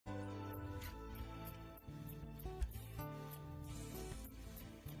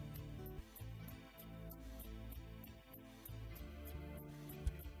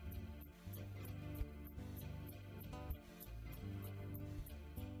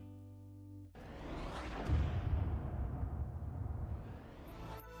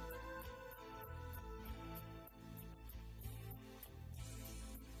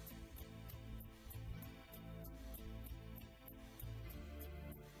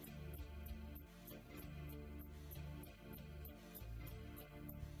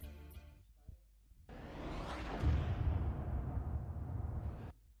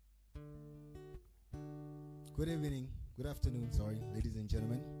Good evening, good afternoon, sorry, ladies and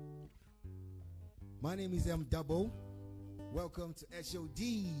gentlemen. My name is Mdouble. Welcome to SOD.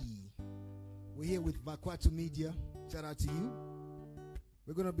 We're here with Vakwatu Media. Shout out to you.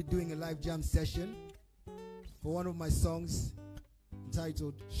 We're going to be doing a live jam session for one of my songs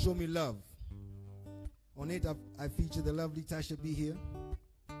entitled Show Me Love. On it, I feature the lovely Tasha B here.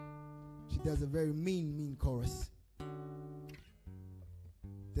 She does a very mean chorus.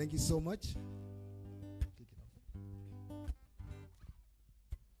 Thank you so much.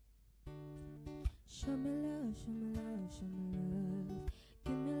 Show me love, show me love, show me love.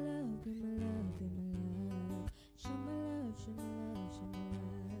 Give me love, give me love, give me love. Show me love, show me love, show me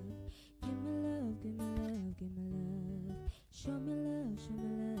love. Give me love, give me love, give me love. Show me love, show me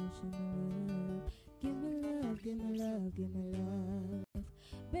love, show me love. Give me love, give me love, give me love.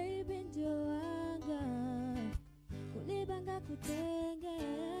 Baby Joanga, kulibanga kutenge.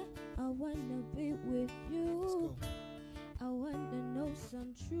 I wanna be with you. I wanna know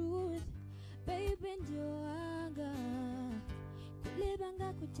some truth. Baby Joanga, kulibanga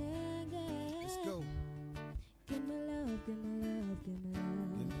kutenge. Let's go. Give me love, give me love, give me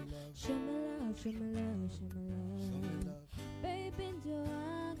love. Show me love, show me love, show me love. Baby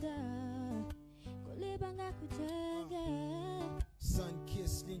Joanga, kulibanga kutenge. Sun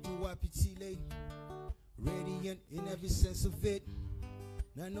kissed into wapitile, radiant in every sense of it.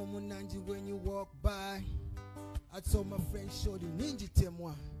 Now no munanji when you walk by. I told my friend, show the ninja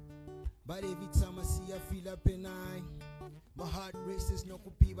temwa. But every time I see, I feel up and my heart races, no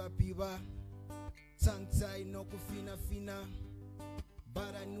kupiba piba. Tongue tied, no kufina fina.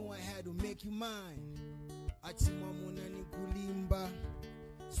 But I knew I had to make you mine. Atimamuna ni kulimba.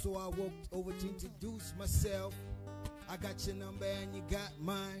 So I walked over to introduce myself. I got your number and you got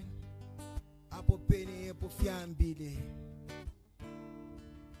mine. Apo penny, apo fiambile.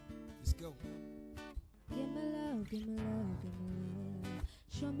 Let's go. Give me love, give me love, give me love.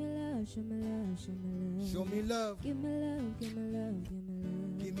 Show me love, show me love, show me love. Show me love. Give me love, give me love, give me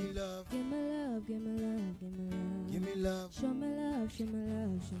love. Give me love. Give me love, give me love, give me love. Give me love. Show me love, show me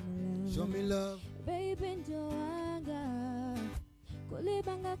love, show me love. Show me love. Baby Joanga,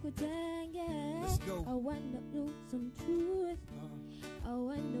 kulibanga kutenge. Let's go. I wanna know some truth. I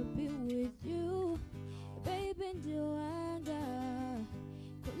wanna be with you. Baby Joanga,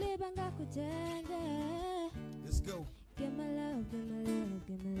 kulibanga kutenge. Let's go. Give me love, give me love,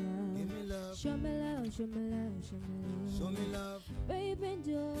 give me love. Give me love. Show me love, show me love, show me love. Show me love. Baby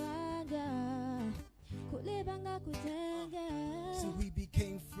Joanga, kulibanga kutenge. See, we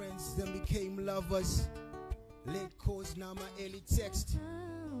became friends, then became lovers. Late calls, now my early text.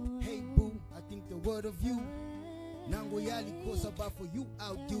 Hey boo, I think the word of you. Nango yali cause about for you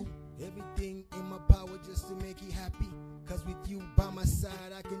outdo everything in my power just to make you happy. Cause with you by my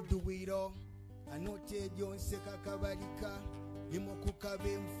side, I can do it all. I know Ted yon seka kabalika. Imokuka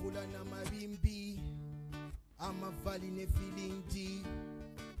be mfula na marimbi. I'm a valley ne feeling deep.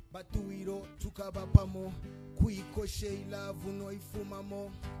 Batuiro tukabapamo. Kuiko sheila vuno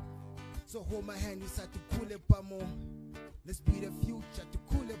ifumamo. So hold my hand inside to cool it pamo. Let's be the future to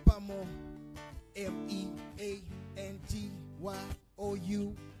cool it pamo. MEANDYOU.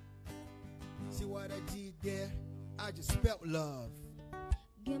 See what I did there? I just spelt love.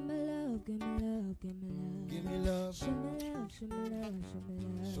 Give me love, give me love, give me love. Give me love. Show me love, show me love, show me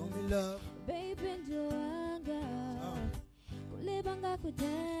love. Show me love. Baby Joanga, kulibanga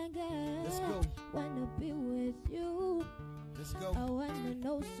kutenge. Let's go. Wanna be with you. Let's go. I wanna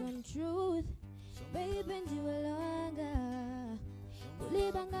know some truth. Baby Joanga,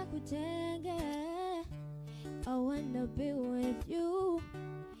 kulibanga kutenge. I wanna be with you.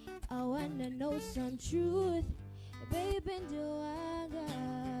 I wanna know some truth. Baby Joanga,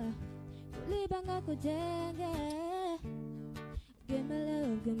 kulibanga kutenge. Give me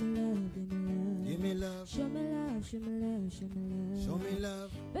love, give me love, give me love. Give me love. Show me love, show me love, show me love. Show me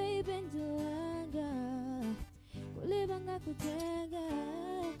love. Baby Joanga, kulibanga kutenge.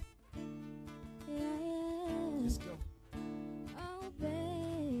 Yeah. Let's go. Oh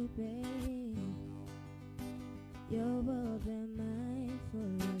baby, you've been mine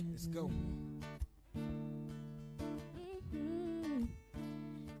forever. Let's go.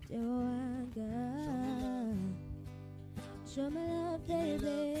 Joanga, show me love,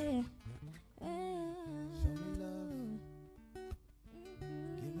 baby. Show me love.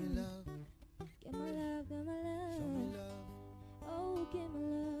 Give me love. Give me love, give me love. Show me love. Oh, give me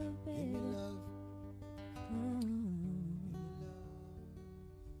love, baby. Give me love.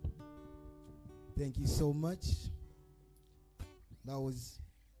 Thank you so much. That was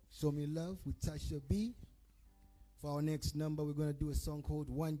Show Me Love with Tasha B. For our next number, we're going to do a song called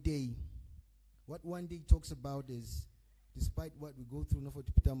One Day. What one day talks about is, despite what we go through,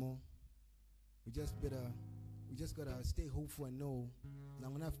 we just gotta stay hopeful and know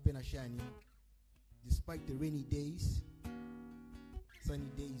despite the rainy days, sunny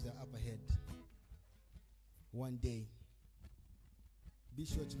days are up ahead. One day. Be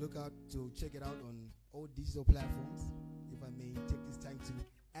sure to look out to check it out on all digital platforms. If I may take this time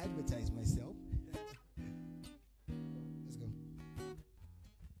to advertise myself. Let's go.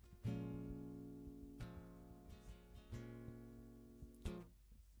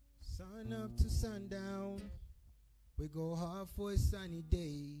 Sun up to sundown, we go hard for a sunny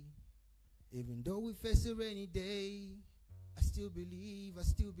day. Even though we face a rainy day, I still believe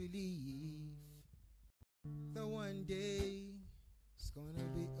that one day it's gonna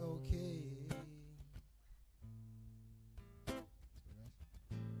be okay.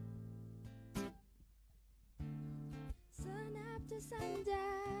 Sun up to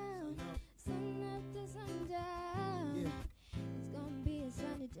sundown, sun up to sundown. Yeah. It's gonna be a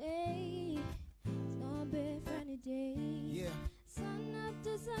sunny day. It's gonna be a funny day. Yeah. Sun up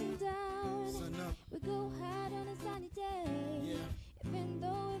to sundown. Sun up. We go hard on a sunny day. Yeah. Even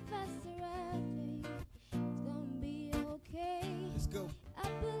though it fasts a rough day, it's gonna be okay. Let's go. I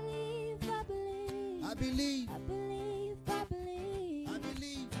believe, I believe. I believe. I believe, I believe. I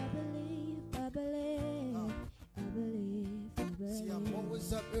believe. I believe, I believe. I believe, I believe. See, I'm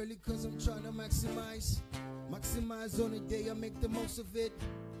always up early cause I'm trying to maximize on the day, I make the most of it.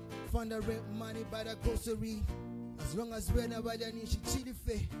 Find the rent money by the grocery. As long as we're not right, I need chili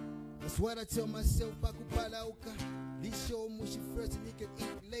fe. That's what I tell myself, Bakupalauka. This show mushy first and you can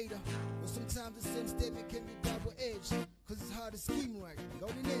eat later. But sometimes the same statement can be double-edged, cause it's hard to scheme right.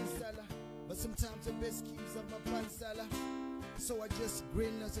 Golden end sala. But sometimes the best schemes are my pan sala. So I just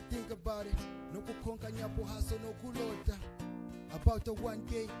grin as I think about it. No kukonka nyapo haso no kulota. About the one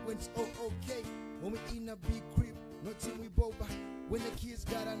day when it's all okay. When we in a big crib, nothing we boba. When the kids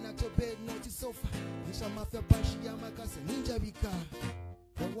got a not your bed, not your sofa. Nisha mafia banshi yamakasa ninja bika.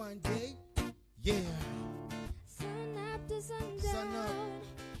 The one day, yeah. Sun up to sundown. Sun up.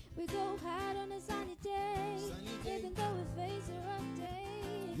 We go hard on a sunny day. Sunny day. Even though we face a rough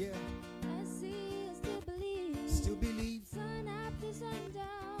day. Yeah. I see and still believe. Still believe. Sun up to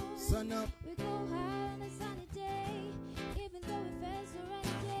sundown. Sun up. We go hard on a sunny day. Even though we face a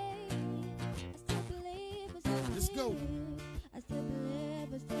rough day. I still believe, I still believe. Let's go. I still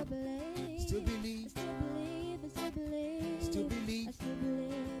believe, I still believe. Still believe. I still believe, I still believe. Still believe. I still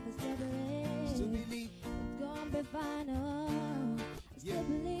believe, I still believe. Still believe. It's gonna be fine, oh. I still Yeah.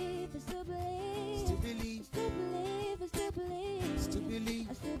 believe, I still believe. Still believe. I still believe, I still believe. Still believe.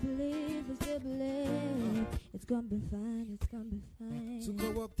 I still believe, I still believe. It's gonna be fine, it's gonna be fine. To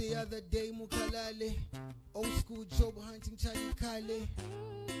go up the other day, Mukalale. Old school job hunting, Charlie Kale.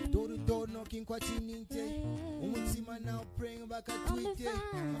 Door to door knocking, Kwatininte. Umutima now praying back at Twitter.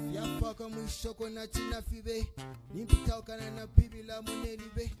 Yafaka Mushoko Natina Fibe. Nimpitauka na Pibi La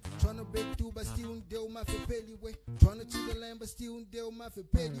Munelibe. Trying to break through, but still deal my pelly way. Trying to the land, but still deal my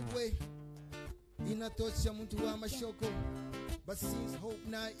pelly way. Ina thoughts Yamuntu Amashoko. But since hope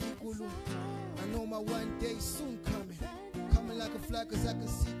not equal, I know my one day soon coming. Coming like a fly, cause I can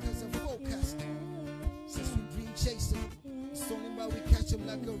see, cause I'm forecasting. Since we dream chasing, it's only about we catch them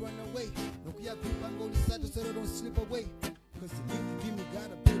like a runaway. No, we are group and go decide so they don't slip away. Cause the gift you give me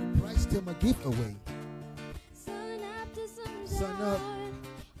gotta pay the price till my gift away. Sun up to sundown. Sun up.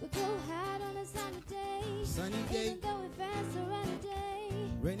 We go hard on a sunny day. Sunny day. Even though we fast a rainy day.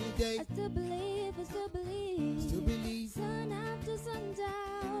 Rainy day. I still believe, I still believe. Still believe. Sun up to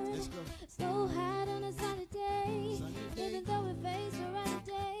sundown. Let's go. So hard on a sunny day. Sunny day. Even though we face a rainy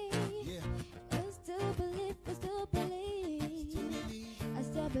day. Yeah. I still believe, I still believe. Still believe. I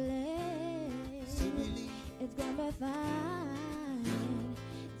still believe. Still believe. It's gonna be fine.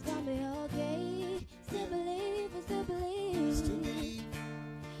 It's gonna be okay. Still believe, I still believe. Still believe.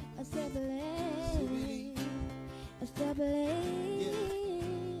 I still believe. Still believe. I still believe.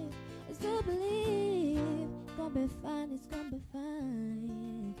 I still believe. It's gonna be fine. It's gonna be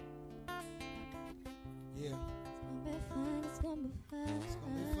fine. Yeah. It's gonna be fine. It's gonna be It's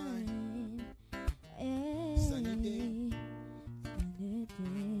gonna be fine. Yeah. Sunny day. Sunny day.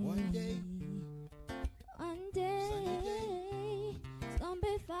 One day. One day. Sunny day. It's gonna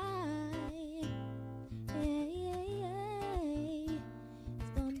be fine. Yeah, yeah, yeah.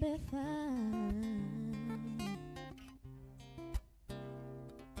 It's gonna be fine.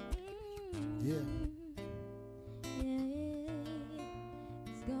 Yeah. Yeah.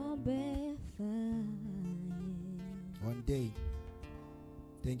 It's gonna be fine. One day.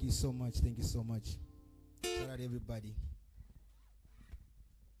 Thank you so much. Thank you so much. Shout out everybody.